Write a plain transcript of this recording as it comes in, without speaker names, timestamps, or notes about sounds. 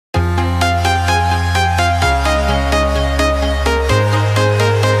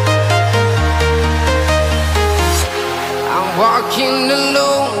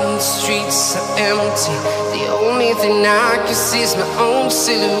and I can see my own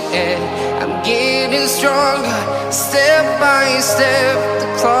silhouette. I'm getting stronger, step by step. The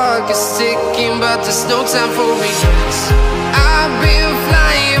clock is ticking, but there's no time for regrets. I've been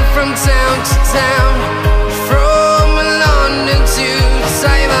flying from town to town, from London to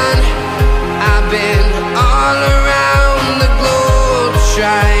Taiwan. I've been all around the globe,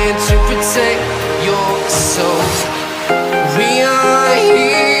 trying to protect your soul. We are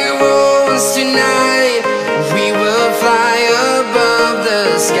heroes tonight. We will fly above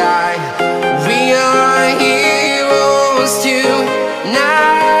the sky. We are heroes tonight.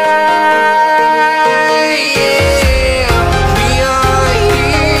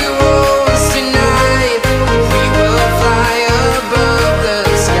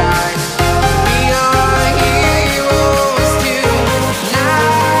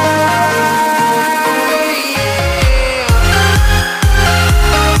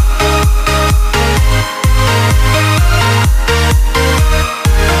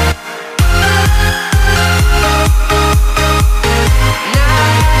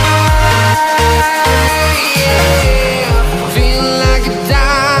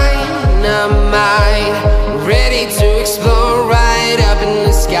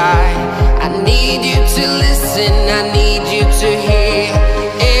 I need you to listen, I need